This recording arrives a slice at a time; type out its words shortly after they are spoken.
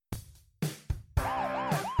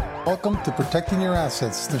Welcome to Protecting Your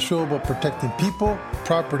Assets, the show about protecting people,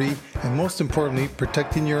 property, and most importantly,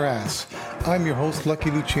 protecting your ass. I'm your host,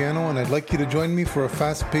 Lucky Luciano, and I'd like you to join me for a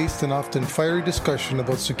fast-paced and often fiery discussion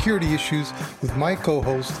about security issues with my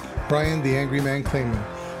co-host, Brian the Angry Man Clayman.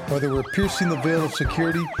 Whether we're piercing the veil of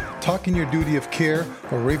security, talking your duty of care,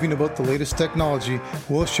 or raving about the latest technology,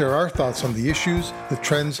 we'll share our thoughts on the issues, the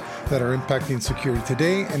trends that are impacting security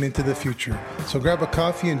today and into the future. So grab a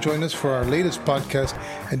coffee and join us for our latest podcast,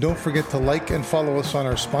 and don't forget to like and follow us on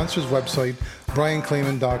our sponsor's website,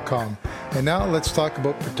 brianclayman.com. And now let's talk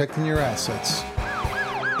about protecting your assets.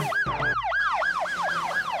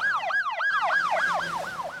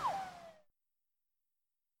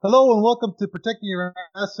 Hello and welcome to Protecting Your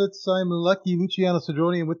Assets. I'm Lucky Luciano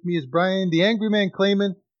Cedroni, and with me is Brian, the Angry Man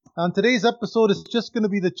Clayman. On today's episode, it's just going to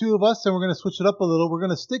be the two of us, and we're going to switch it up a little. We're going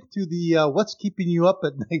to stick to the what's keeping you up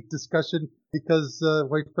at night discussion because,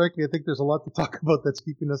 quite frankly, I think there's a lot to talk about that's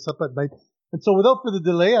keeping us up at night. And so without further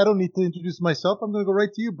delay, I don't need to introduce myself. I'm going to go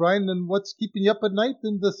right to you, Brian, and what's keeping you up at night,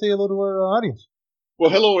 and say hello to our audience. Well,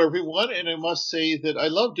 hello, everyone, and I must say that I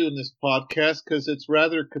love doing this podcast because it's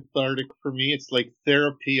rather cathartic for me. It's like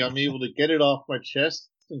therapy. I'm able to get it off my chest.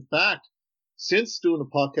 In fact, since doing a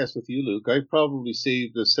podcast with you, Luke, I've probably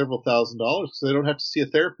saved several $1,000s because I don't have to see a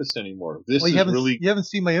therapist anymore. You haven't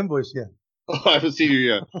seen my invoice yet. Oh, I haven't seen you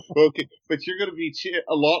yet. Okay, but you're going to be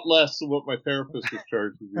a lot less than what my therapist is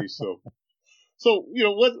charging me, So, you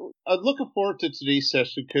know what? I'm looking forward to today's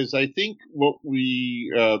session because I think what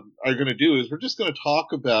we are going to do is we're just going to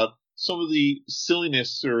talk about some of the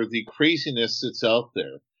silliness or the craziness that's out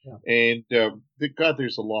there. Yeah. And God,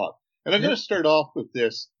 there's a lot. And I'm going to start off with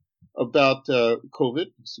this about COVID,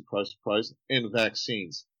 surprise, surprise, and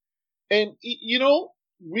vaccines. And, you know,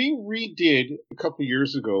 we redid a couple of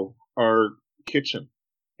years ago our kitchen.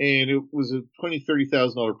 And it was a $20,000,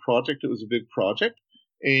 $30,000 project. It was a big project.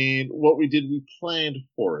 And what we did, we planned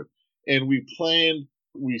for it. And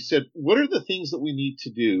we said, what are the things that we need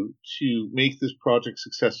to do to make this project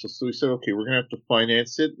successful? So we said, okay, we're going to have to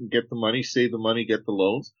finance it and get the money, save the money, get the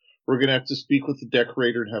loans. We're going to have to speak with the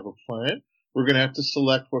decorator and have a plan. We're going to have to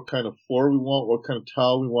select what kind of floor we want, what kind of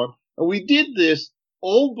tile we want. And we did this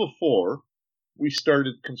all before we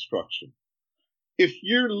started construction. If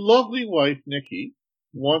your lovely wife, Nikki,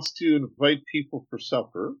 wants to invite people for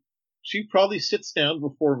supper, she probably sits down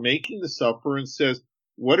before making the supper and says,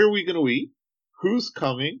 what are we going to eat? Who's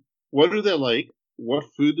coming? What do they like? What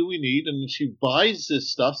food do we need? And then she buys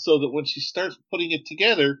this stuff so that when she starts putting it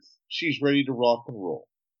together, she's ready to rock and roll.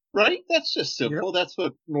 Right? That's just simple. Yep. That's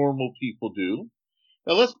what normal people do.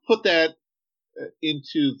 Now let's put that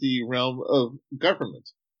into the realm of government.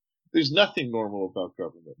 There's nothing normal about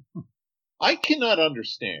government. I cannot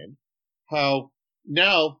understand how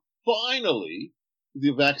now finally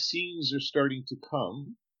the vaccines are starting to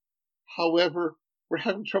come. However, we're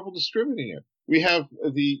having trouble distributing it. We have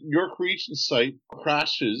the York Region site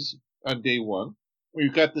crashes on day one.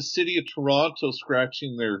 We've got the city of Toronto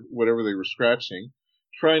scratching their whatever they were scratching,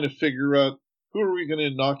 trying to figure out who are we going to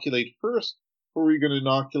inoculate first, who are we going to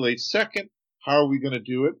inoculate second, how are we going to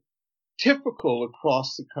do it? Typical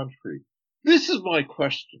across the country. This is my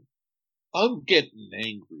question. I'm getting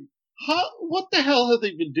angry. What the hell have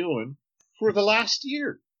they been doing for the last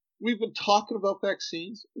year? We've been talking about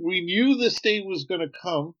vaccines. We knew this day was going to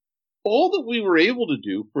come. All that we were able to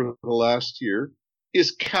do for the last year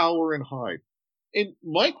is cower and hide. And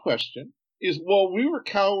my question is, while we were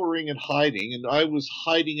cowering and hiding, and I was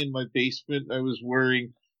hiding in my basement, and I was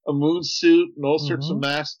wearing a moon suit and all sorts of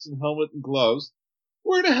masks and helmet and gloves,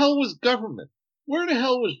 where the hell was government? Where the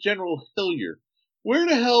hell was General Hillier? Where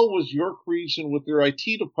the hell was York Region with their IT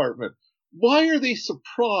department? Why are they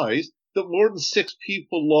surprised that more than 6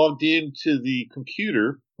 people logged into the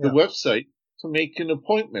computer, the website, to make an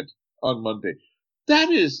appointment on Monday?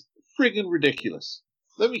 That is friggin' ridiculous.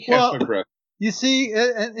 Let me catch my breath. You see,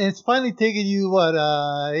 and it's finally taken you,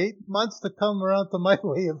 8 months to come around to my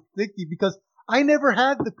way of thinking, because I never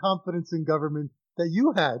had the confidence in government that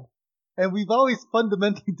you had. And we've always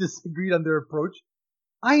fundamentally disagreed on their approach.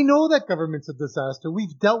 I know that government's a disaster.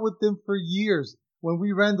 We've dealt with them for years. When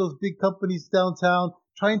we ran those big companies downtown,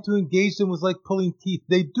 trying to engage them was like pulling teeth.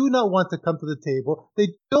 They do not want to come to the table. They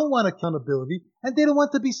don't want accountability, and they don't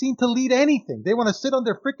want to be seen to lead anything. They want to sit on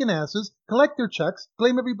their freaking asses, collect their checks,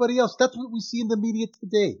 blame everybody else. That's what we see in the media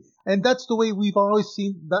today. And that's the way we've always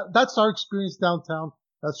seen that. That's our experience downtown.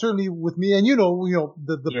 Certainly with me, and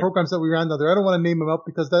the programs that we ran down there. I don't want to name them up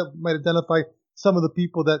because that might identify some of the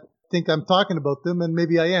people that think I'm talking about them, and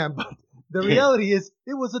maybe I am, but the reality is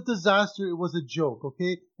it was a disaster. It was a joke,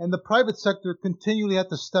 okay? And the private sector continually had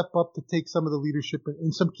to step up to take some of the leadership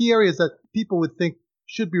in some key areas that people would think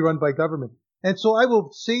should be run by government. And so I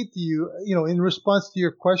will say to you, in response to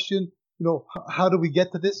your question, how do we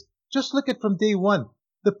get to this? Just look at from day one.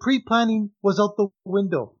 The pre-planning was out the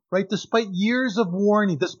window, right? Despite years of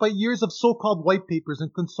warning, despite years of so-called white papers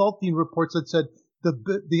and consulting reports that said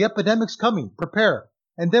the epidemic's coming, prepare.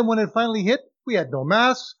 And then when it finally hit, we had no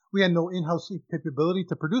masks, we had no in-house capability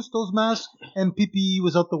to produce those masks, and PPE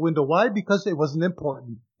was out the window. Why? Because it wasn't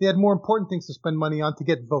important. They had more important things to spend money on to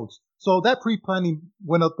get votes. So that pre-planning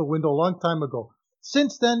went out the window a long time ago.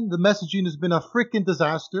 Since then, the messaging has been a freaking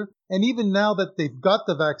disaster. And even now that they've got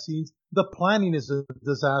the vaccines, the planning is a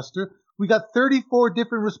disaster. We got 34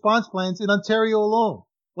 different response plans in Ontario alone.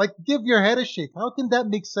 Like, give your head a shake. How can that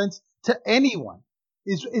make sense to anyone?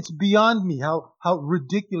 It's beyond me how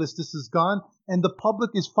ridiculous this has gone. And the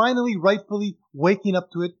public is finally, rightfully waking up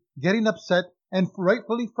to it, getting upset, and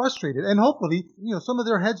rightfully frustrated. And hopefully, some of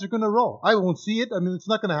their heads are going to roll. I won't see it. I mean, it's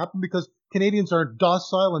not going to happen because Canadians are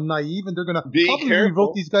docile and naive, and they're going to probably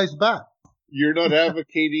revote these guys back. You're not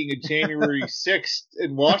advocating a January 6th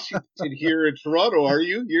in Washington here in Toronto, are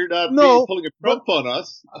you? You're not pulling a Trump on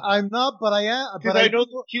us. I'm not, but I am. Because I know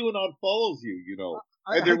that QAnon follows you,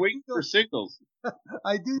 and they're waiting for signals.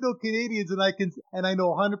 I do know Canadians, and I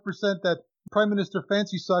know 100% that Prime Minister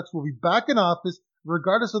Fancy Socks will be back in office,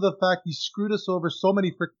 regardless of the fact he screwed us over so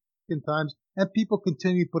many freaking times, and people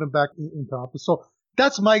continue to put him back into office. So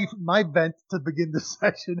that's my vent to begin this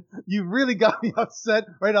session. You really got me upset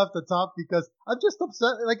right off the top because I'm just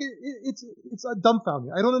upset. Like it's dumbfounding.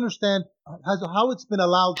 I don't understand how it's been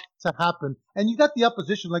allowed to happen. And you got the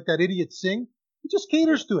opposition like that idiot Singh. He just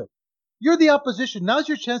caters to it. You're the opposition. Now's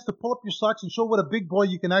your chance to pull up your socks and show what a big boy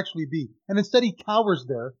you can actually be. And instead he cowers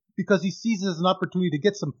there because he sees it as an opportunity to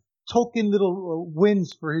get some token little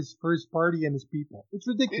wins for his party and his people. It's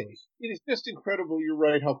ridiculous. It is just incredible. You're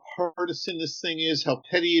right. How partisan this thing is, how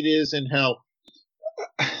petty it is, and how,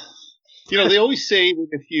 they always say that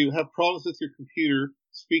if you have problems with your computer,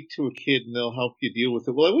 speak to a kid and they'll help you deal with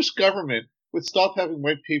it. Well, I wish government would stop having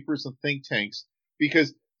white papers and think tanks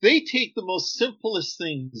because they take the most simplest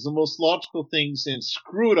things, the most logical things, and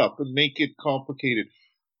screw it up and make it complicated.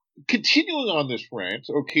 Continuing on this rant,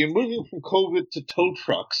 okay, and moving from COVID to tow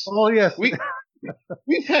trucks. Oh, yes.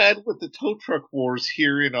 We've had with the tow truck wars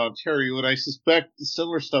here in Ontario, and I suspect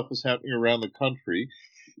similar stuff is happening around the country,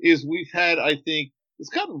 is we've had, I think, it's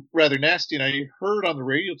gotten rather nasty, and I heard on the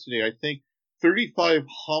radio today, I think, 35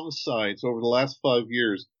 homicides over the last 5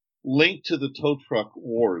 years linked to the tow truck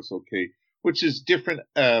wars, okay, which is different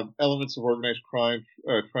elements of organized crime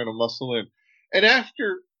trying to muscle in. And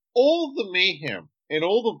after all the mayhem and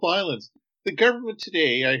all the violence, the government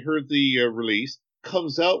today, I heard the release,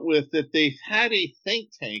 comes out with that they've had a think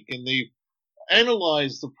tank and they've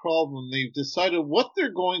analyzed the problem. They've decided what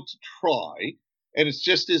they're going to try, and it's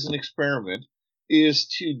just as an experiment, is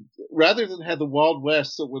to, rather than have the Wild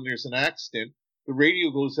West, so when there's an accident, the radio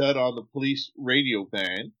goes out on the police radio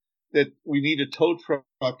band that we need a tow truck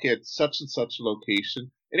at such and such a location,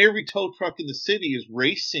 and every tow truck in the city is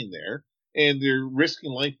racing there, and they're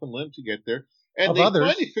risking life and limb to get there. And they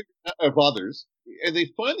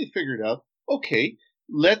finally figured out, okay,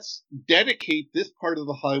 let's dedicate this part of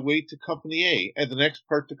the highway to Company A and the next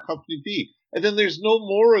part to Company B. And then there's no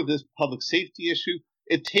more of this public safety issue.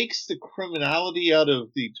 It takes the criminality out of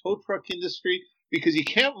the tow truck industry because you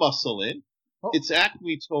can't muscle in. Oh. It's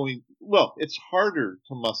Acme towing. Well, it's harder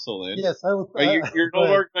to muscle in. Yes, I will. You're an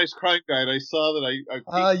organized crime guy, and I saw that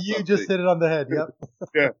I you just hit it on the head.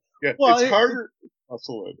 Yep. Yeah. Well, it's harder to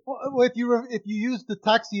muscle in. Well, if you use the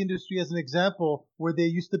taxi industry as an example, where they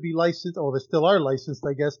used to be licensed, or they still are licensed,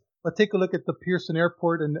 I guess. But take a look at the Pearson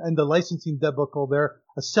Airport and the licensing debacle there,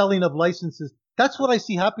 a selling of licenses. That's what I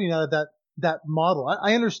see happening out of that model.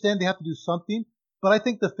 I understand they have to do something, but I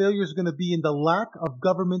think the failure is going to be in the lack of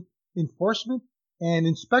government enforcement and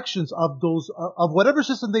inspections of those of whatever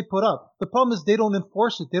system they put up. The problem is they don't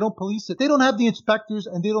enforce it, they don't police it, they don't have the inspectors,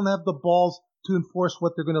 and they don't have the balls to enforce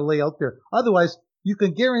what they're going to lay out there. Otherwise, you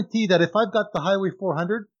can guarantee that if I've got the Highway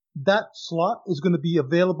 400, that slot is going to be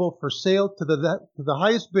available for sale to the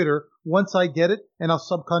highest bidder once I get it, and I'll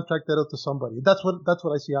subcontract that out to somebody. That's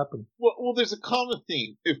what I see happening. Well, there's a common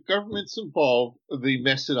theme. If government's involved, they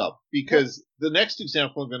mess it up. Because the next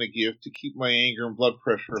example I'm going to give to keep my anger and blood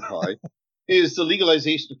pressure high is the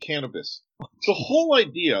legalization of cannabis. The whole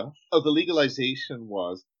idea of the legalization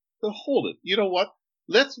was to hold it. You know what?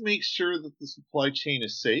 Let's make sure that the supply chain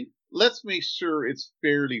is safe. Let's make sure it's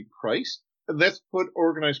fairly priced. And let's put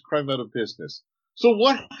organized crime out of business. So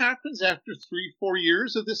what happens after 3-4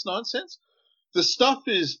 years of this nonsense? The stuff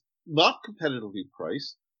is not competitively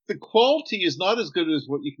priced. The quality is not as good as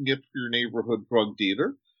what you can get for your neighborhood drug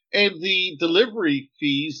dealer. And the delivery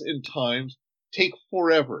fees and times take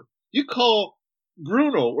forever. You call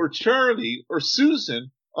Bruno or Charlie or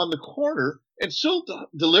Susan on the corner and she'll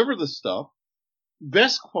deliver the stuff,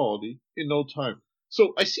 best quality, in no time.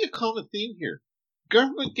 So I see a common theme here.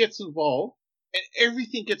 Government gets involved and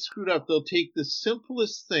everything gets screwed up. They'll take the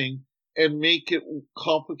simplest thing and make it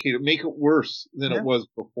complicated, make it worse than it Yeah. was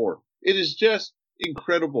before. It is just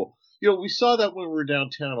incredible. We saw that when we were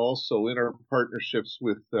downtown also in our partnerships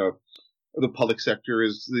with the public sector,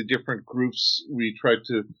 is the different groups we tried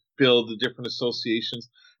to build, the different associations.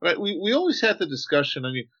 We always had the discussion,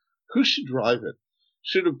 I mean, who should drive it?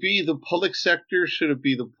 Should it be the public sector? Should it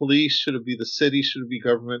be the police? Should it be the city? Should it be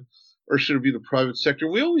government? Or should it be the private sector?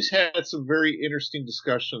 We always had some very interesting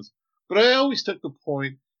discussions, but I always took the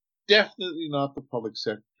point, definitely not the public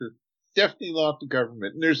sector, definitely not the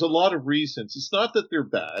government. And there's a lot of reasons. It's not that they're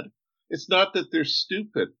bad. It's not that they're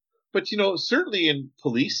stupid. But, certainly in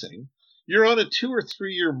policing, you're on a 2 or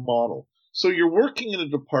 3 year model. So you're working in a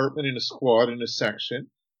department, in a squad, in a section.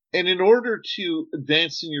 And in order to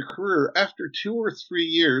advance in your career, after 2 or 3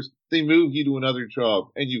 years, they move you to another job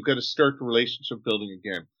and you've got to start the relationship building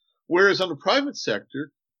again. Whereas on the private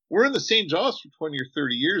sector, we're in the same jobs for 20 or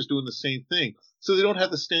 30 years doing the same thing. So they don't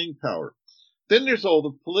have the staying power. Then there's all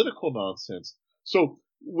the political nonsense. So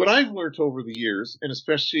what I've learned over the years, and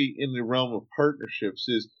especially in the realm of partnerships,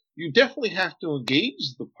 is you definitely have to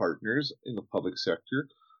engage the partners in the public sector,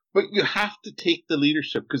 but you have to take the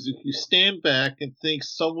leadership, because if you stand back and think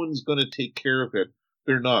someone's going to take care of it,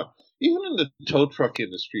 they're not. Even in the tow truck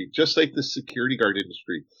industry, just like the security guard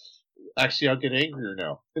industry. Actually, I'll get angrier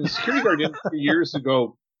now. In the security guard industry years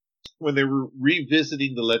ago, when they were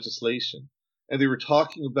revisiting the legislation, and they were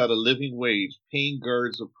talking about a living wage, paying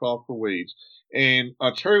guards a proper wage, and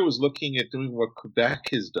Ontario was looking at doing what Quebec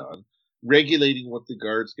has done, regulating what the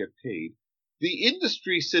guards get paid. The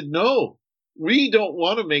industry said, no, we don't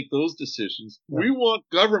want to make those decisions. Yeah. We want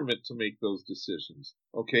government to make those decisions.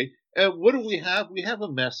 Okay. And what do we have? We have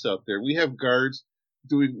a mess out there. We have guards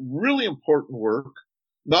doing really important work,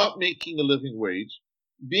 not making a living wage,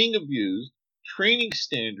 being abused, training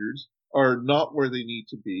standards are not where they need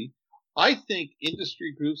to be. I think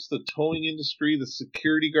industry groups, the towing industry, the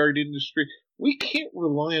security guard industry, we can't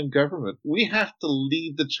rely on government. We have to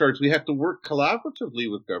lead the charge. We have to work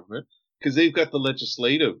collaboratively with government because they've got the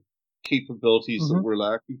legislative capabilities that we're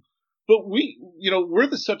lacking. But we're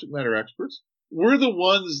the subject matter experts. We're the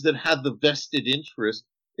ones that have the vested interest.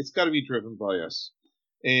 It's got to be driven by us.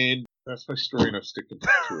 And that's my story, and I'm sticking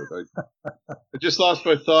to it. I just lost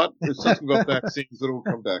my thought. There's something about vaccines that will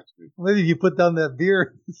come back to me. Maybe you put down that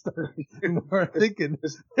beer and start more thinking.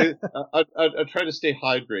 I try to stay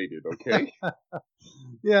hydrated, okay?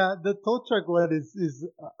 Yeah, the tow truck one is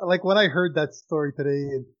like when I heard that story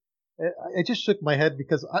today, and I just shook my head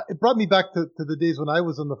because it brought me back to the days when I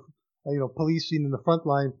was on the policing in the front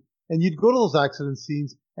line, and you'd go to those accident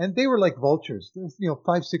scenes, and they were like vultures. There's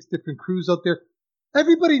 5, 6 different crews out there.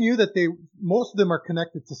 Everybody knew that most of them are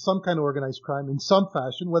connected to some kind of organized crime in some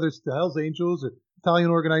fashion, whether it's the Hells Angels or Italian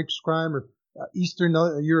organized crime or Eastern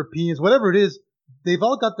Europeans, whatever it is. They've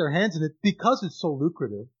all got their hands in it because it's so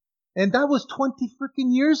lucrative. And that was 20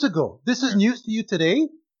 freaking years ago. This is news to you today.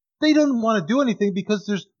 They don't want to do anything because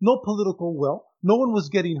there's no political will. No one was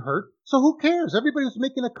getting hurt. So who cares? Everybody was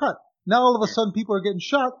making a cut. Now all of a sudden people are getting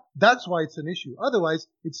shot. That's why it's an issue. Otherwise,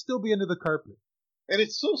 it'd still be under the carpet. And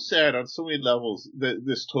it's so sad on so many levels,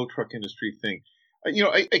 this tow truck industry thing.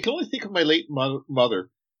 I can only think of my late mother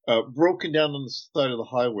broken down on the side of the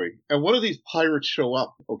highway. And one of these pirates show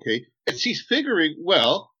up, okay? And she's figuring,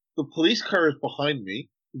 well, the police car is behind me.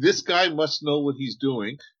 This guy must know what he's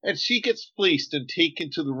doing. And she gets fleeced and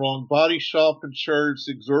taken to the wrong body shop and charged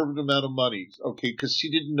exorbitant amount of money, okay, because she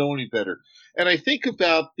didn't know any better. And I think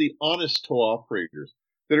about the honest tow operators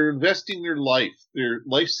that are investing their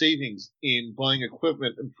life savings in buying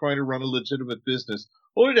equipment and trying to run a legitimate business,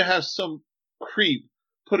 only to have some creep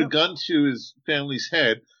put a gun to his family's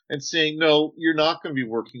head and saying, no, you're not going to be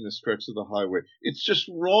working this stretch of the highway. It's just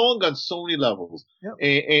wrong on so many levels. Yep.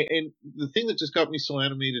 And the thing that just got me so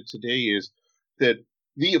animated today is that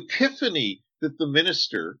the epiphany that the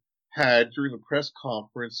minister had during the press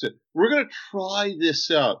conference that we're going to try this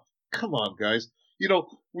out. Come on, guys.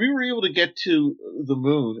 We were able to get to the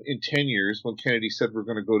moon in 10 years when Kennedy said we're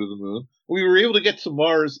going to go to the moon. We were able to get to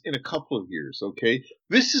Mars in a couple of years, okay?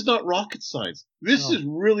 This is not rocket science. This is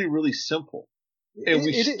really, really simple. And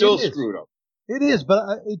we still screwed up. It is,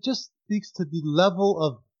 but it just speaks to the level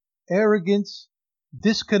of arrogance,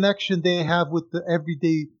 disconnection they have with the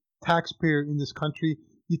everyday taxpayer in this country.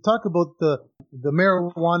 You talk about the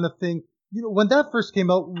marijuana thing. when that first came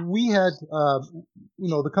out, we had,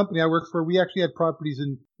 the company I worked for, we actually had properties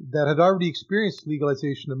that had already experienced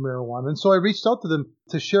legalization of marijuana. And so I reached out to them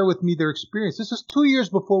to share with me their experience. This is 2 years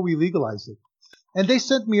before we legalized it. And they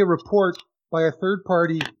sent me a report by a third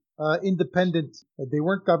party, independent. They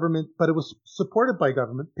weren't government, but it was supported by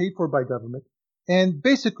government, paid for by government. And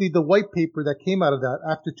basically the white paper that came out of that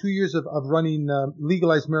after 2 years of running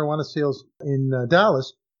legalized marijuana sales in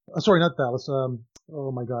Dallas, sorry, not Dallas,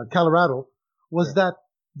 Colorado, was that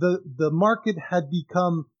the market had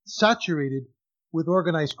become saturated with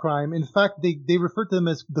organized crime. In fact, they refer to them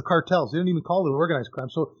as the cartels. They don't even call it organized crime.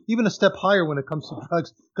 So even a step higher when it comes to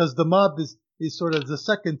drugs, because the mob is sort of the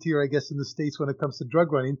second tier, I guess, in the States when it comes to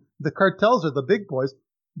drug running. The cartels are the big boys.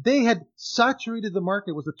 They had saturated the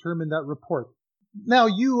market, was the term in that report. Now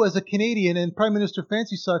you as a Canadian and Prime Minister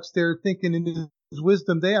Fancy Socks there thinking in his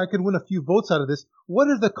wisdom, I could win a few votes out of this. What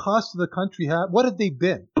are the costs of the country what have they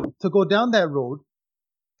been to go down that road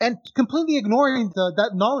and completely ignoring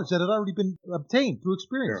that knowledge that had already been obtained through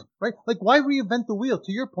experience, right? Like why reinvent the wheel?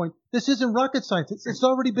 To your point, this isn't rocket science. It's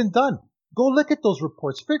already been done. Go look at those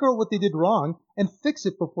reports, figure out what they did wrong, and fix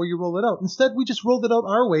it before you roll it out. Instead, we just rolled it out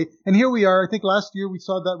our way, and here we are. I think last year we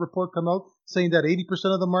saw that report come out saying that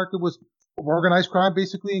 80% of the market was organized crime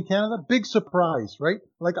basically in Canada. Big surprise, right?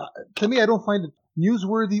 Like, to me, I don't find it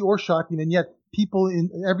newsworthy or shocking, and yet people in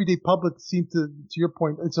everyday public seem to your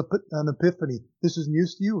point, it's an epiphany. This is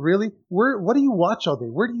news to you? Really? What do you watch all day?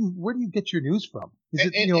 Where do you get your news from? Is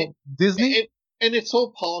it, Disney? And it's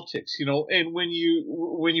all politics, and when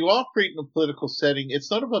you operate in a political setting, it's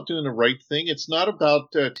not about doing the right thing. It's not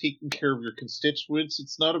about taking care of your constituents.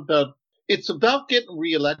 It's about getting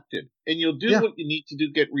reelected, and you'll do what you need to do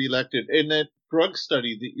to get reelected. And that drug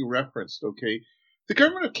study that you referenced, okay, the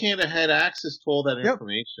government of Canada had access to all that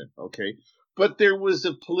information, okay, but there was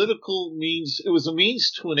a political means. It was a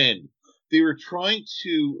means to an end. They were trying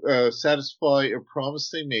to satisfy a promise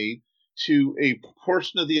they made to a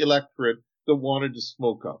portion of the electorate that wanted to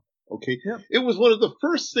smoke up. Okay. Yeah. It was one of the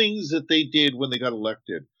first things that they did when they got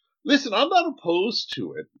elected. Listen, I'm not opposed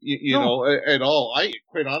to it, at all. I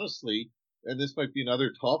quite honestly, and this might be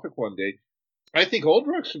another topic one day, I think all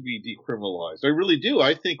drugs should be decriminalized. I really do.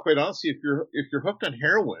 I think quite honestly, if you're hooked on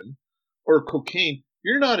heroin or cocaine,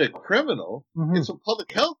 you're not a criminal. Mm-hmm. It's a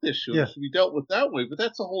public health issue. Yeah. It should be dealt with that way, but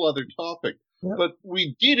that's a whole other topic. Yeah. But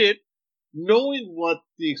we did it knowing what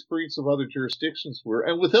the experience of other jurisdictions were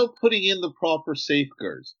and without putting in the proper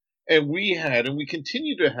safeguards. And we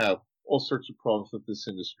continue to have all sorts of problems with this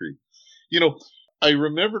industry. I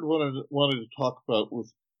remembered what I wanted to talk about with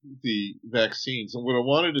the vaccines. And what I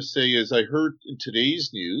wanted to say is I heard in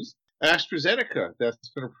today's news, AstraZeneca,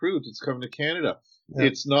 that's been approved. It's coming to Canada. Yeah.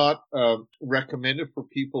 It's not recommended for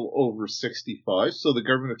people over 65. So the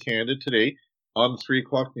government of Canada today on 3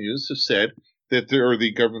 o'clock news have said that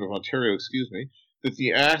the government of Ontario, that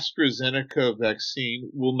the AstraZeneca vaccine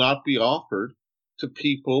will not be offered to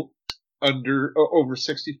people over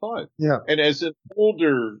 65. Yeah. And as an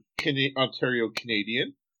older Ontario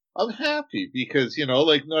Canadian, I'm happy because,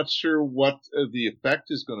 not sure what the effect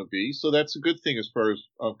is going to be. So that's a good thing as far as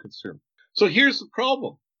I'm concerned. So here's the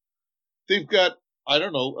problem. They've got,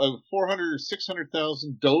 400 or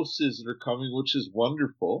 600,000 doses that are coming, which is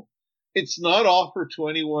wonderful. It's not offered to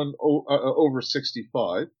anyone over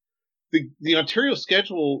 65. The Ontario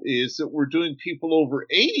schedule is that we're doing people over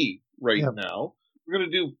 80 now. We're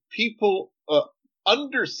going to do people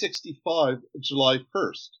under 65 July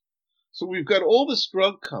 1st. So we've got all this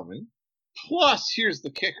drug coming. Plus, here's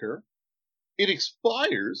the kicker. It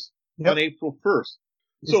expires on April 1st.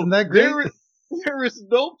 Isn't that great? There is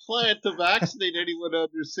no plan to vaccinate anyone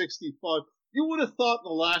under 65. You would have thought in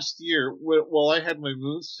the last year, while I had my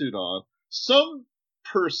moon suit on, some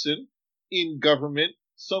person in government,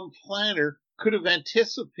 some planner could have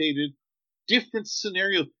anticipated different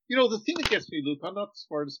scenarios. The thing that gets me, Luke, I'm not the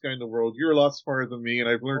smartest guy in the world. You're a lot smarter than me, and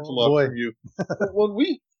I've learned a lot from you. But when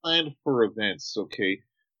we planned for events,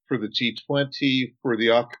 for the G20, for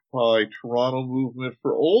the Occupy Toronto movement,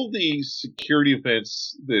 for all these security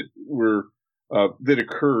events that were that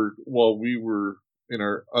occurred while we were in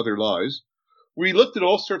our other lives, we looked at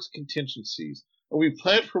all sorts of contingencies, and we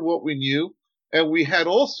planned for what we knew, and we had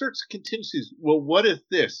all sorts of contingencies. Well, what if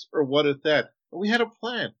this or what if that? And we had a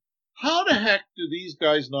plan. How the heck do these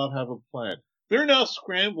guys not have a plan? They're now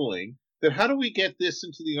scrambling that how do we get this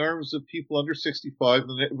into the arms of people under 65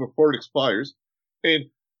 before it expires? And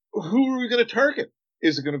who are we going to target?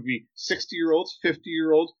 Is it going to be 60-year-olds,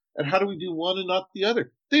 50-year-olds? And how do we do one and not the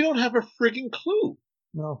other? They don't have a frigging clue.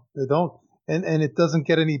 No, they don't. And it doesn't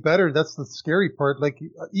get any better. That's the scary part. Like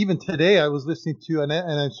even today I was listening to, and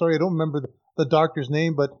I'm sorry, I don't remember the doctor's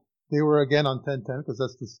name, but they were again on 1010 because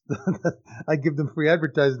that's I give them free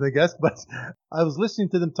advertising, I guess. But I was listening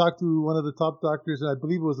to them talk to one of the top doctors, and I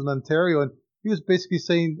believe it was in Ontario, and he was basically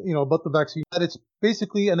saying, about the vaccine, that it's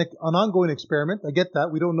basically an ongoing experiment. I get that.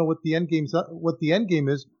 We don't know what the end game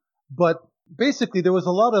is, but basically there was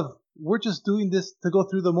a lot of, we're just doing this to go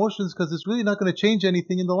through the motions because it's really not going to change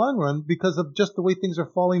anything in the long run because of just the way things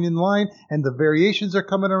are falling in line and the variations are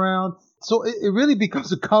coming around. So it really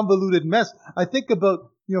becomes a convoluted mess. I think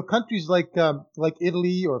about, countries like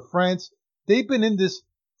Italy or France. They've been in this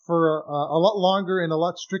for a lot longer and a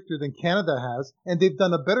lot stricter than Canada has, and they've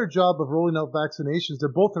done a better job of rolling out vaccinations. They're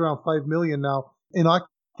both around 5 million now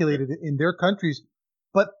inoculated in their countries.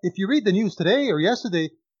 But if you read the news today or yesterday,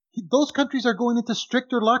 those countries are going into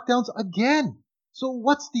stricter lockdowns again. So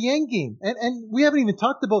what's the end game? And we haven't even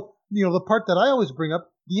talked about, the part that I always bring up,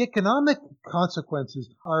 the economic consequences.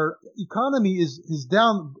 Our economy is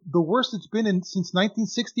down the worst it's been since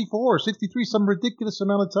 1964 or 63, some ridiculous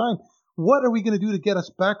amount of time. What are we going to do to get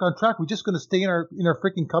us back on track? We're just going to stay in our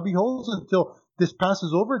freaking cubby holes until this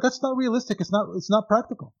passes over? That's not realistic. It's not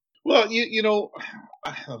practical. Well, I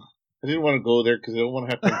didn't want to go there because I don't want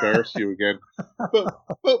to have to embarrass you again.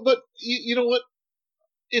 But you know what?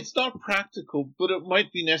 It's not practical, but it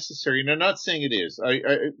might be necessary. And I'm not saying it is.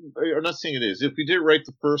 I'm not saying it is. If we did it right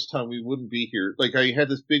the first time, we wouldn't be here. Like, I had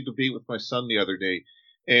this big debate with my son the other day,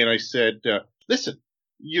 and I said, listen,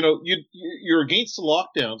 you're against the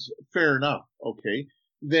lockdowns. Fair enough. Okay.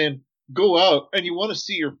 Then go out and you want to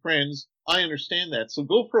see your friends. I understand that. So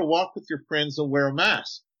go for a walk with your friends and wear a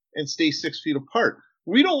mask and stay 6 feet apart.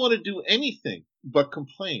 We don't want to do anything but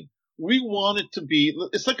complain. We want it to be,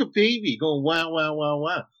 it's like a baby going, wow, wow, wow,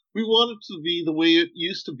 wow. We want it to be the way it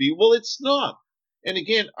used to be. Well, it's not. And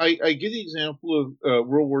again, I give the example of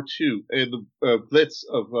World War II and the Blitz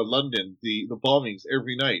of London, the bombings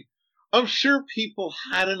every night. I'm sure people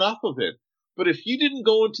had enough of it. But if you didn't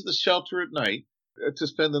go into the shelter at night to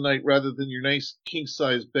spend the night rather than your nice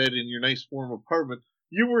king-size bed in your nice warm apartment,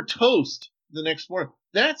 you were toast the next morning.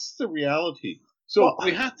 That's the reality. So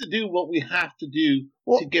we have to do what we have to do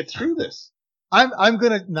to get through this. I'm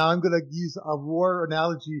gonna use a war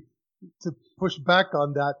analogy to push back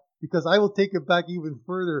on that because I will take it back even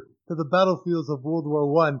further to the battlefields of World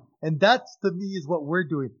War I, and that's to me is what we're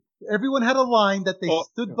doing. Everyone had a line that they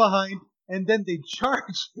stood behind, and then they'd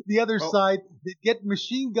charge the other side. They'd get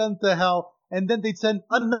machine gunned to hell, and then they'd send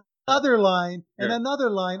another line and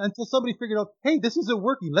another line until somebody figured out, hey, this isn't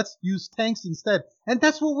working. Let's use tanks instead. And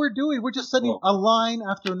that's what we're doing. We're just sending a line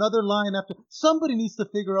after another line after. Somebody needs to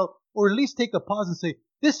figure out, or at least take a pause and say,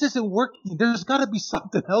 this isn't working. There's got to be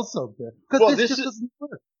something else out there because this just doesn't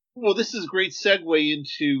work. Well, this is a great segue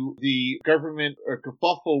into the government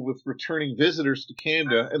kerfuffle with returning visitors to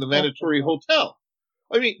Canada and the mandatory hotel.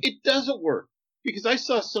 I mean, it doesn't work because I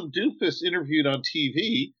saw some doofus interviewed on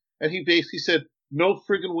TV and he basically said, no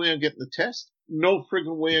friggin' way I'm getting the test. No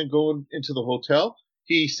friggin' way I'm going into the hotel.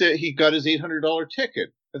 He said he got his $800 ticket.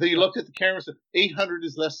 And then he looked at the camera and said, 800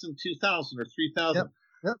 is less than 2,000 or 3,000.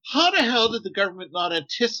 Yep. How the hell did the government not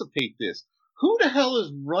anticipate this? Who the hell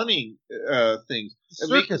is running things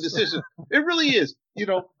and making decisions? It really is.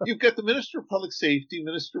 You've got the Minister of Public Safety,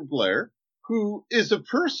 Minister Blair, who is a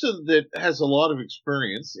person that has a lot of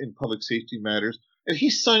experience in public safety matters, and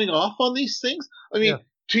he's signing off on these things. I mean,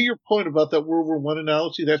 to your point about that World War I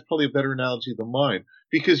analogy, that's probably a better analogy than mine,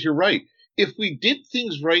 because you're right. If we did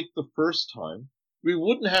things right the first time, we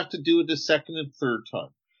wouldn't have to do it the second and third time.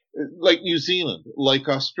 Like New Zealand, like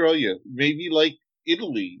Australia, maybe like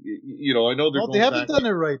Italy. I know they're they haven't done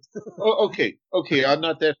it right. Okay. I'm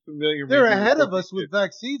not that familiar. They're ahead of us with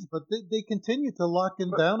vaccines, but they continue to lock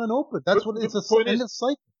them down and open. That's what it's a endless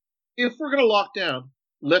cycle. If we're going to lock down,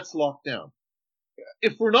 let's lock down.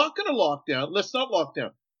 If we're not going to lock down, let's not lock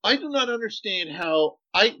down. I do not understand how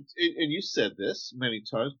and you said this many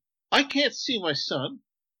times, I can't see my son.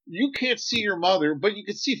 You can't see your mother, but you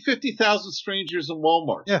can see 50,000 strangers in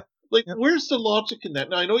Walmart. Yeah. Where's the logic in that?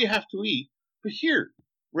 Now, I know you have to eat, but here,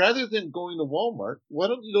 rather than going to Walmart, why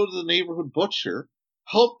don't you go to the neighborhood butcher,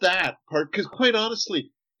 help that part? Because quite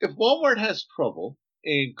honestly, if Walmart has trouble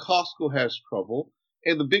and Costco has trouble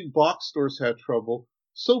and the big box stores have trouble,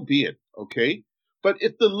 so be it, okay? But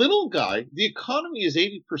if the little guy, the economy is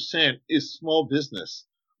 80% is small business.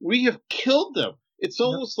 We have killed them. It's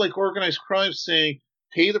almost like organized crime saying,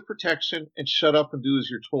 pay the protection and shut up and do as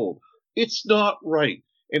you're told. It's not right.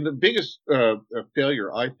 And the biggest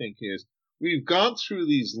failure, I think, is we've gone through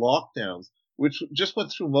these lockdowns, which just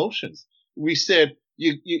went through motions. We said,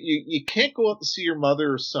 you can't go out to see your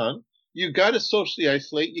mother or son. You got to socially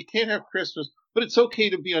isolate. You can't have Christmas, but it's okay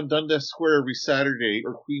to be on Dundas Square every Saturday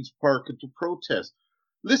or Queen's Park and to protest.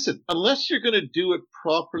 listen, unless you're going to do it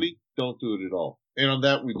properly, don't do it at all. And on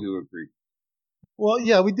that, we do agree. Well,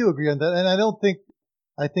 yeah, we do agree on that. And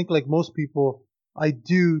I think like most people, I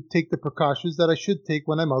do take the precautions that I should take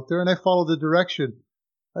when I'm out there and I follow the direction.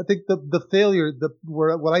 I think the failure,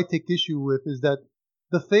 what I take issue with is that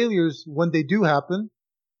the failures, when they do happen,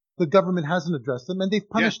 the government hasn't addressed them and they've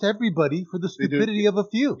punished everybody for the stupidity of a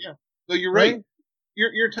few. Yeah. No, you're right.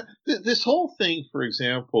 This whole thing, for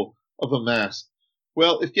example, of a mask.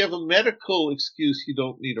 Well, if you have a medical excuse, you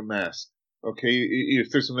don't need a mask. Okay.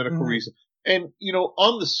 If there's a medical reason. And,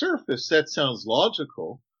 on the surface, that sounds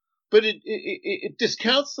logical, but it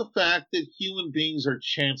discounts the fact that human beings are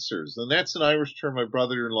chancers. And that's an Irish term my Irish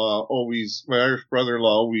brother-in-law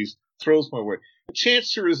always throws my way. A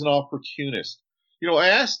chancer is an opportunist. I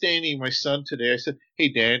asked Danny, my son, today, I said,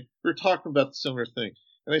 hey, Dan, we're talking about the similar thing.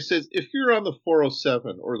 And I said, if you're on the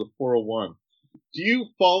 407 or the 401, do you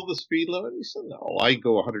follow the speed limit? He said, no, I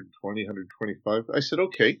go 120, 125. I said,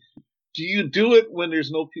 okay. Do you do it when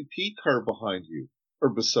there's no PP car behind you or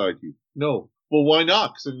beside you? No. Well, why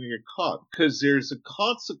not? Because I'm going to get caught. Because there's a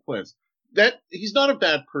consequence. That he's not a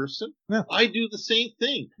bad person. Yeah. I do the same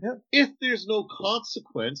thing. Yeah. If there's no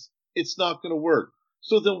consequence, it's not going to work.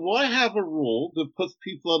 So then why have a rule that puts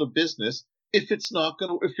people out of business if you're not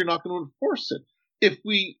going to enforce it?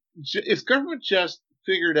 If government just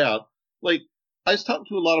figured out, like, I was talking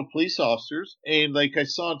to a lot of police officers, and like I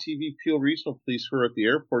saw on TV, Peel Regional Police were at the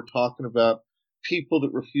airport talking about people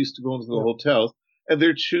that refuse to go into the hotels, and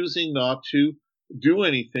they're choosing not to do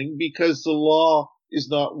anything because the law is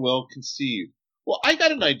not well conceived. Well, I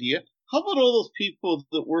got an idea. How about all those people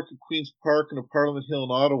that work at Queen's Park and at Parliament Hill in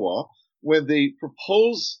Ottawa, when they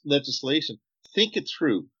propose legislation, think it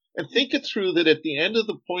through. And think it through that at the end of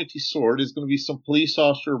the pointy sword is going to be some police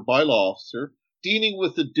officer or bylaw officer dealing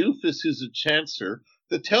with a doofus who's a chancer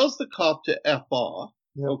that tells the cop to F off.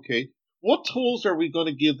 Yeah. Okay, what tools are we going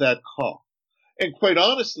to give that cop? And quite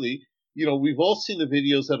honestly, we've all seen the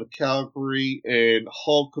videos out of Calgary and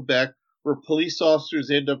Hull, Quebec, where police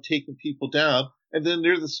officers end up taking people down, and then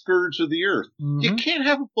they're the scourge of the earth. Mm-hmm. You can't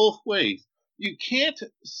have it both ways. You can't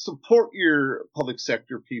support your public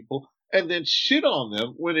sector people and then shit on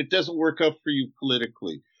them when it doesn't work out for you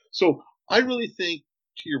politically. So I really think,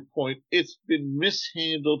 to your point, it's been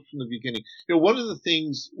mishandled from the beginning. One of the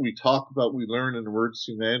things we talk about, we learn in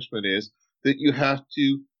emergency management is that you have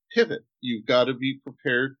to pivot. You've got to be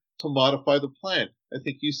prepared to modify the plan. I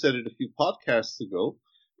think you said it a few podcasts ago,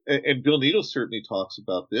 and Bill Needle certainly talks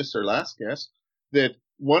about this, our last guest, that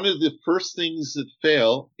one of the first things that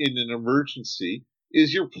fail in an emergency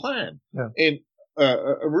is your plan. Yeah. And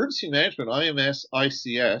emergency management, IMS,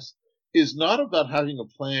 ICS, is not about having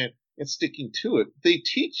a plan and sticking to it. They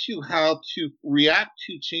teach you how to react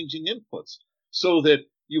to changing inputs so that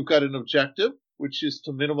you've got an objective, which is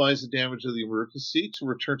to minimize the damage of the emergency, to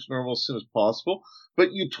return to normal as soon as possible,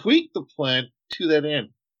 but you tweak the plan to that end.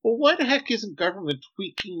 Well, why the heck isn't government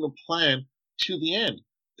tweaking the plan to the end?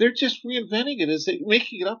 They're just reinventing it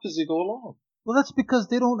making it up as they go along. Well, that's because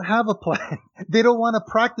they don't have a plan. They don't want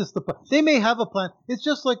to practice the plan. They may have a plan. It's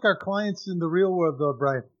just like our clients in the real world, though,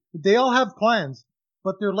 Brian. They all have plans,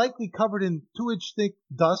 but they're likely covered in 2-inch thick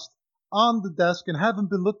dust on the desk and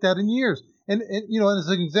haven't been looked at in years. And as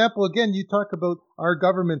an example, again, you talk about our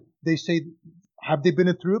government. They say, have they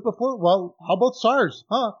been through it before? Well, how about SARS?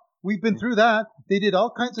 We've been through that. They did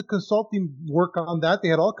all kinds of consulting work on that. They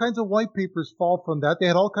had all kinds of white papers fall from that. They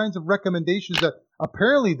had all kinds of recommendations that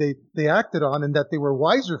apparently they acted on and that they were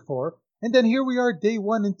wiser for. And then here we are, day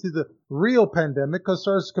one into the real pandemic, because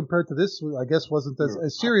SARS compared to this, I guess, wasn't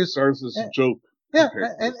as serious. SARS is a joke. Yeah,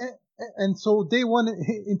 and so day one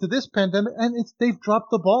into this pandemic, and they've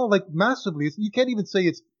dropped the ball like massively. You can't even say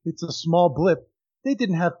it's a small blip. They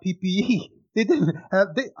didn't have PPE. They didn't have.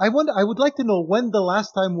 I would like to know when the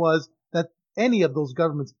last time was that any of those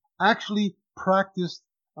governments actually practiced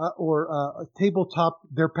or tabletop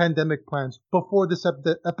their pandemic plans before this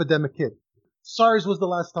epidemic hit. SARS was the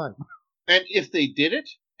last time. And if they did it,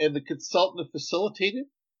 and the consultant that facilitated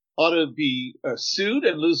ought to be sued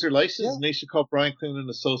and lose their license, and they should call Brian Cleveland and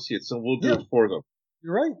Associates, and we'll do it for them.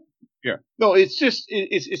 You're right. Yeah. No, it's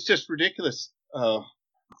just ridiculous.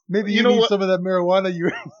 Maybe you need some of that marijuana.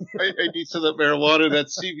 I need some of that marijuana, that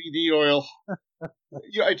CBD oil.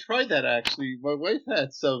 I tried that actually. My wife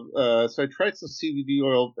had some, so I tried some CBD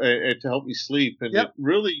oil to help me sleep, and it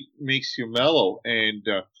really makes you mellow.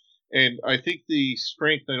 And I think the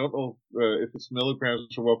strength, I don't know if it's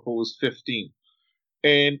milligrams or what, but it was 15.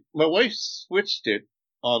 And my wife switched it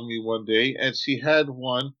on me one day, and she had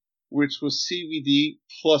one which was CBD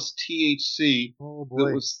plus THC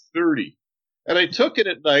that was 30. And I took it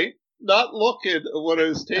at night, not looking at what I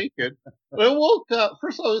was taking. And I woke up.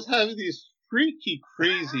 First of all, I was having these freaky,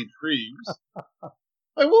 crazy dreams.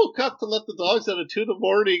 I woke up to let the dogs out at 2 in the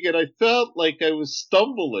morning, and I felt like I was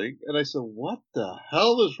stumbling. And I said, "What the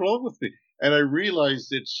hell is wrong with me?" And I realized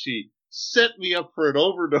that she set me up for an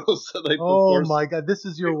overdose the night Oh before. my God, this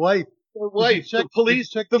is your wife. My wife, check- the police,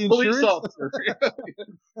 did you check the the police insurance? officer.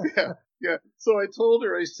 Yeah. So I told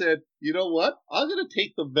her, I said, you know what? I'm going to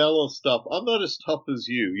take the mellow stuff. I'm not as tough as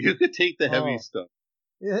you. You could take the heavy Oh. stuff.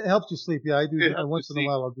 It helps you sleep. Yeah, I do. It helps Once you in a sleep.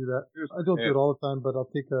 while, I'll do that. Here's I don't my do it hand. all the time, but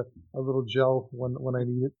I'll take a little gel when I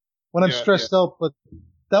need it. When I'm Yeah, stressed out, but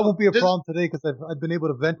that won't be a This- problem today because I've been able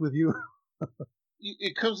to vent with you.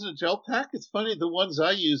 It comes in a gel pack. It's funny. The ones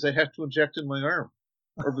I use, I have to inject in my arm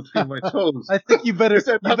or between my toes. I think you better Is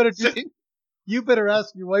that not the do, same? you better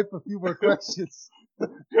ask your wife a few more questions.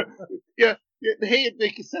 Yeah. Hey, it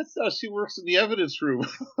makes sense now. She works in the evidence room.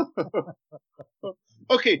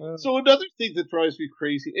 Okay, so another thing that drives me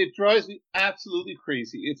crazy, it drives me absolutely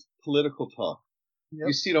crazy, it's political talk. Yep.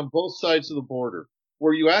 You see it on both sides of the border,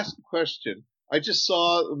 where you ask a question. I just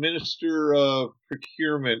saw the Minister of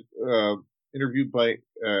Procurement interviewed by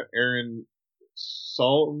Aaron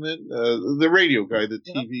Solomon, the radio guy, the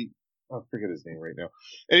TV, I forget his name right now.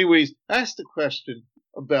 Anyways, asked a question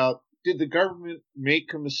about, did the government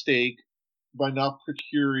make a mistake by not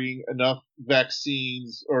procuring enough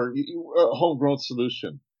vaccines or a homegrown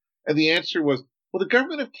solution? And the answer was, well, the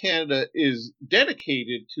government of Canada is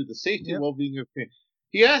dedicated to the safety and well-being of Canada.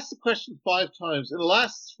 He asked the question 5 times, and the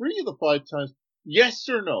last 3 of the 5 times, yes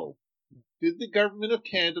or no. Did the government of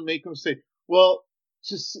Canada make a mistake? Well,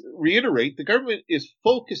 to reiterate, the government is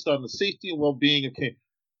focused on the safety and well-being of Canada.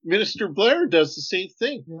 Minister Blair does the same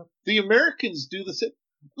thing. Yep. The Americans do the same.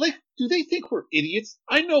 Like, do they think we're idiots?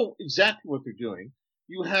 I know exactly what they're doing.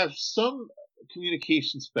 You have some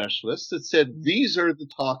communication specialists that said, these are the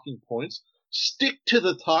talking points. Stick to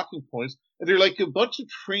the talking points. And they're like a bunch of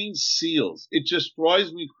trained seals. It just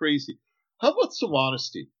drives me crazy. How about some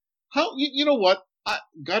honesty? You know what?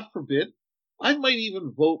 God forbid, I might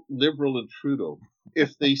even vote Liberal in Trudeau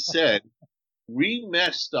if they said, we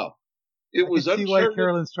messed up. It was I can see why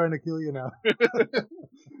Carolyn's trying to kill you now.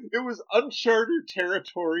 It was uncharted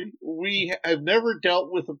territory. We have never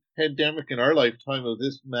dealt with a pandemic in our lifetime of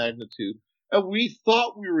this magnitude. And we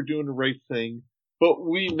thought we were doing the right thing, but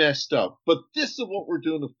we messed up. But this is what we're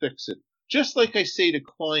doing to fix it. Just like I say to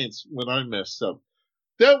clients when I mess up.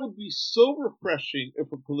 That would be so refreshing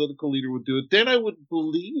if a political leader would do it. Then I would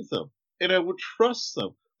believe them and I would trust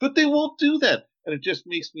them. But they won't do that. And it just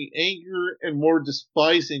makes me angrier and more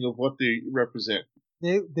despising of what they represent.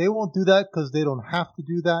 They won't do that because they don't have to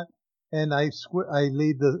do that. And I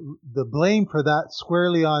lay the blame for that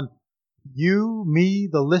squarely on you, me,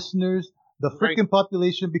 the listeners, the freaking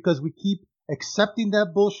population, because we keep accepting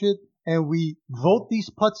that bullshit and we vote these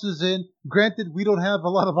putzes in. Granted, we don't have a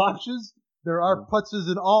lot of options. There are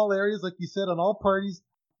putzes in all areas, like you said, on all parties.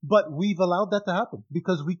 But we've allowed that to happen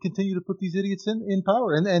because we continue to put these idiots in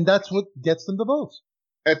power. And that's what gets them the votes.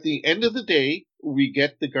 At the end of the day, we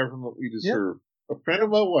get the government we deserve. Yep. A friend of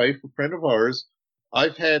my wife, a friend of ours,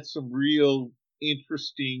 I've had some real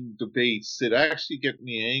interesting debates that actually get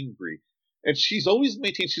me angry. And she's always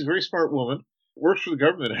maintained, she's a very smart woman, works for the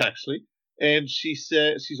government actually, and she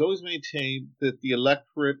said she's always maintained that the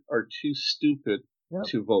electorate are too stupid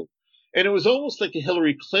to vote. And it was almost like a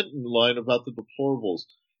Hillary Clinton line about the deplorables.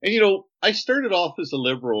 And, you know, I started off as a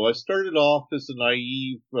liberal. I started off as a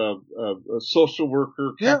naive social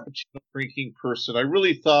worker, cappuccino drinking person. I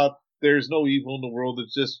really thought there's no evil in the world.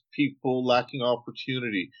 It's just people lacking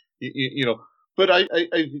opportunity, you know. But I've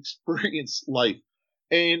experienced life.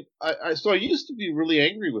 And so I used to be really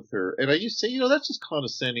angry with her. And I used to say, you know, that's just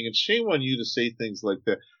condescending. And shame on you to say things like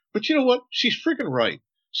that. But you know what? She's freaking right.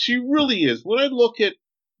 She really is. When I look at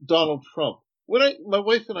Donald Trump, my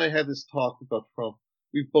wife and I had this talk about Trump.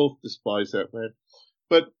 We both despise that man.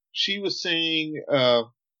 But she was saying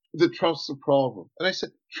that Trump's the problem. And I said,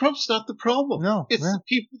 Trump's not the problem. No. It's the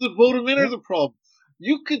people that vote him in are the problem.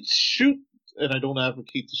 You could shoot, and I don't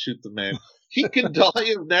advocate to shoot the man. He can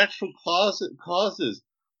die of natural causes.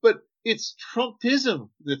 But it's Trumpism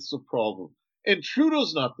that's the problem. And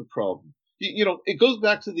Trudeau's not the problem. You know, it goes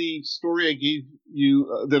back to the story I gave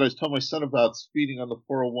you that I was telling my son about speeding on the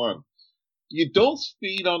 401. You don't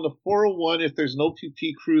speed on the 401 if there's no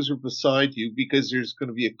PP cruiser beside you because there's going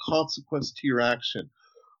to be a consequence to your action.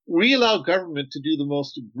 We allow government to do the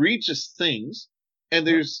most egregious things and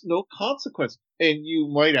there's no consequence. And you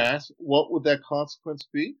might ask, what would that consequence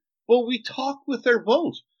be? Well, we talk with our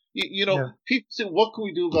vote. You know, people say, what can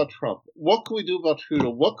we do about Trump? What can we do about Trudeau?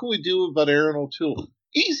 What can we do about Aaron O'Toole?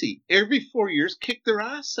 Easy. Every 4 years, kick their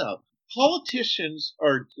ass out. Politicians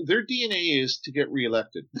their DNA is to get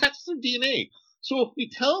reelected. That's their DNA. So if we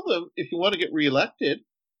tell them, if you want to get reelected,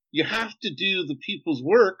 you have to do the people's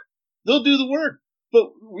work, they'll do the work.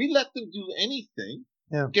 But we let them do anything,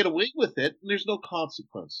 Yeah. get away with it, and there's no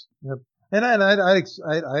consequence. Yep. And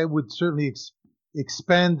I would certainly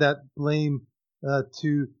expand that blame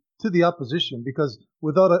to the opposition, because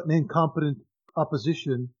without an incompetent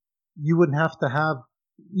opposition, you wouldn't have to have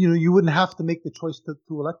you wouldn't have to make the choice to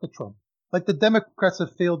elect a Trump. Like the Democrats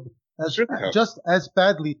have failed just as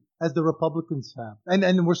badly as the Republicans have,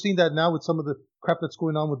 and we're seeing that now with some of the crap that's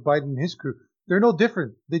going on with Biden and his crew. They're no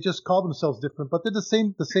different. They just call themselves different, but they're the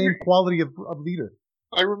same quality of leader.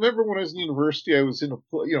 I remember when I was in university, I was in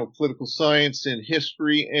political science and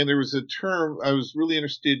history, and there was a term I was really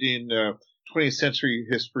interested in 20th century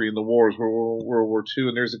history and the wars, World War II,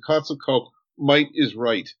 and there's a concept called might is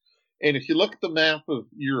right. And if you look at the map of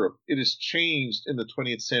Europe, it has changed in the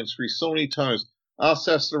 20th century so many times.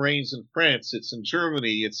 Alsace-Lorraine's in France, it's in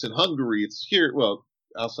Germany, it's in Hungary, it's here. Well,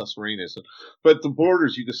 Alsace-Lorraine isn't, but the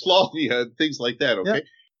borders, Yugoslavia, things like that. Okay, Yeah.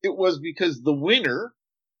 It was because the winner.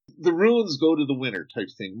 The ruins go to the winner type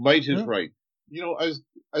thing. Might is right. I was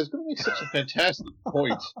going to make such a fantastic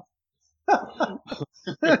point.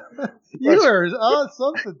 You are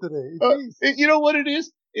something today. You know what it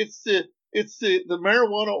is? It's the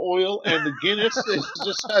marijuana oil and the Guinness is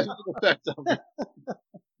just having an effect on me.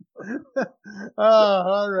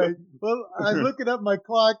 All right. Well, I'm looking at my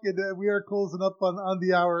clock, and we are closing up on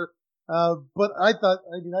the hour. But I've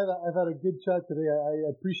had a good chat today. I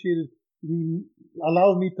appreciated you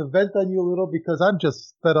allowing me to vent on you a little, because I'm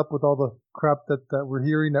just fed up with all the crap that we're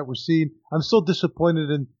hearing, that we're seeing. I'm so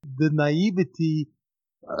disappointed in the naivety.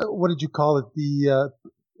 What did you call it? The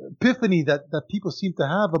epiphany that people seem to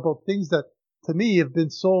have about things that, to me, have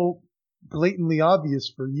been so blatantly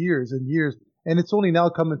obvious for years and years. And it's only now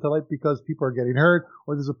coming to light because people are getting hurt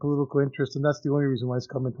or there's a political interest. And that's the only reason why it's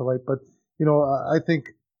coming to light. But, I think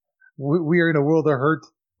we are in a world of hurt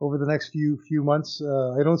over the next few months.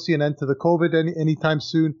 I don't see an end to the COVID anytime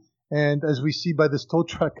soon. And as we see by this tow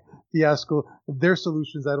truck fiasco, their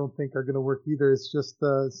solutions I don't think are going to work either. It's just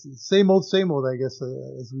same old, I guess,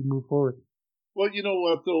 as we move forward. Well, you know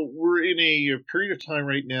what, though? We're in a period of time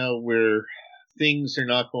right now where things are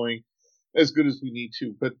not going as good as we need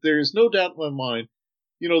to. But there's no doubt in my mind,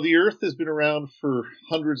 the Earth has been around for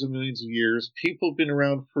hundreds of millions of years. People have been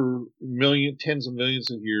around for tens of millions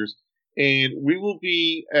of years. And we will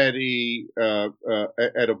be at a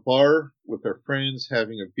bar with our friends,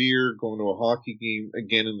 having a beer, going to a hockey game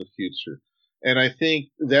again in the future. And I think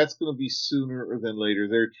that's going to be sooner than later.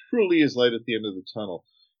 There truly is light at the end of the tunnel.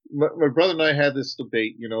 My brother and I had this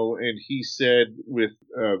debate, and he said with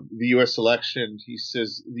the U.S. election, he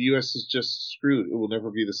says the U.S. is just screwed. It will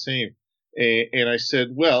never be the same. And I said,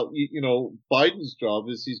 well, Biden's job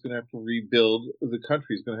is he's going to have to rebuild the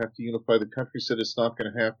country. He's going to have to unify the country. He said it's not going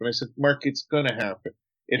to happen. I said, Mark, it's going to happen.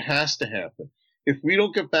 It has to happen. If we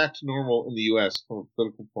don't get back to normal in the U.S. from a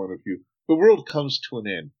political point of view, the world comes to an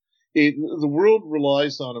end. The world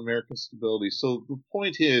relies on American stability. So the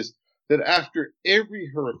point is that after every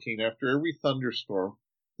hurricane, after every thunderstorm,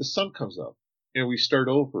 the sun comes up. And we start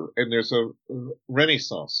over, and there's a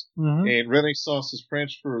renaissance. Mm-hmm. And renaissance is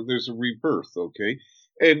French for there's a rebirth, okay?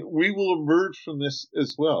 And we will emerge from this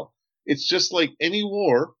as well. It's just like any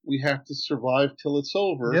war, we have to survive till it's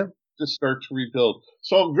over to start to rebuild.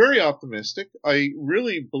 So I'm very optimistic. I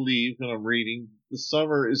really believe, and I'm reading, the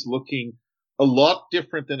summer is looking a lot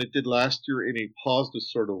different than it did last year in a positive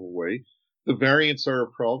sort of a way. The variants are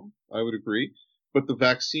a problem, I would agree, but the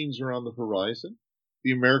vaccines are on the horizon.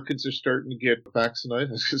 The Americans are starting to get vaccinated.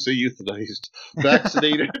 I was going to say euthanized,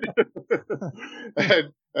 vaccinated,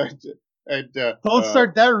 and don't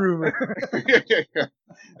start that rumor.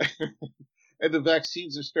 And the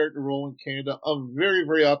vaccines are starting to roll in Canada. I'm very,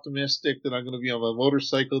 very optimistic that I'm going to be on my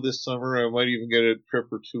motorcycle this summer. I might even get a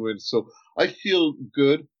trip or two in. So I feel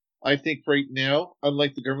good. I think right now,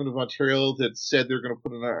 unlike the government of Ontario that said they're going to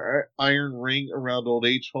put an iron ring around old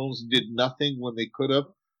age homes and did nothing when they could have,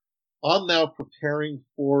 I'm now preparing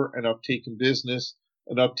for an uptake in business,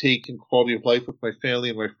 an uptake in quality of life with my family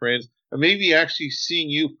and my friends, and maybe actually seeing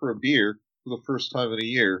you for a beer for the first time in a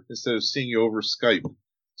year instead of seeing you over Skype.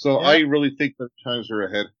 So I really think that times are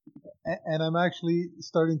ahead. And I'm actually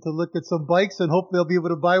starting to look at some bikes, and hopefully I'll be able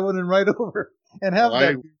to buy one and ride over and have that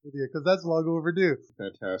beer with you, because that's long overdue.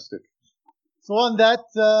 Fantastic. So on that,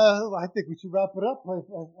 I think we should wrap it up.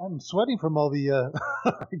 I'm sweating from all the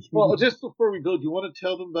Well, just before we go, do you want to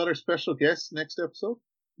tell them about our special guest next episode?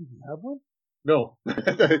 Do you have one? No.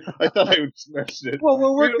 I thought I would mention it. Well,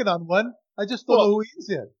 we're working on one. I just don't know who he is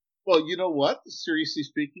yet. Well, you know what? Seriously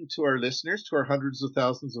speaking, to our listeners, to our hundreds of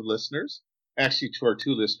thousands of listeners, actually to our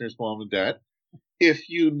 2 listeners, Mom and Dad, if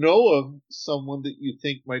you know of someone that you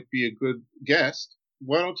think might be a good guest,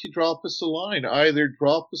 why don't you drop us a line? Either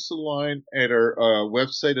drop us a line at our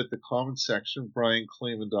website at the comment section,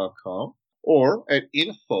 brianclayman.com, or at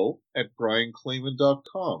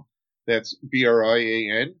info@brianclayman.com. That's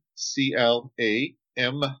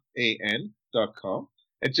BRIANCLAMAN.com.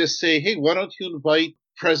 And just say, hey, why don't you invite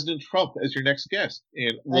President Trump as your next guest?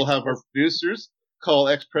 And we'll have our producers call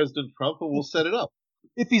ex-President Trump and we'll set it up.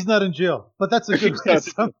 If he's not in jail. But that's a good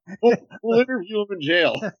guess. We'll interview him in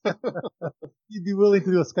jail. You'd be willing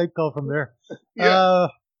to do a Skype call from there. Yeah.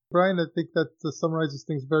 Brian, I think that summarizes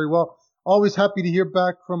things very well. Always happy to hear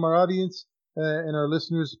back from our audience and our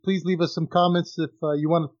listeners. Please leave us some comments if you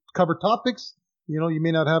want to cover topics. You know, you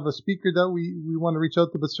may not have a speaker that we want to reach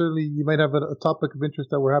out to, but certainly you might have a topic of interest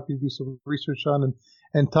that we're happy to do some research on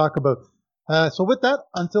and talk about. So with that,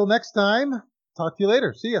 until next time, talk to you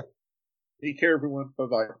later. See ya. Take care, everyone.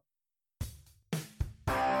 Bye-bye.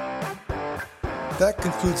 That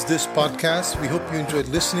concludes this podcast. We hope you enjoyed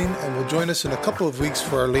listening and will join us in a couple of weeks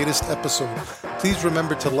for our latest episode. Please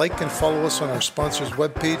remember to like and follow us on our sponsor's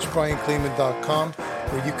webpage, brianclayman.com,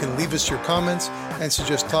 where you can leave us your comments and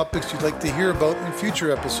suggest topics you'd like to hear about in future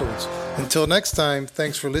episodes. Until next time,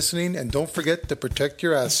 thanks for listening, and don't forget to protect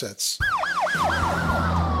your assets.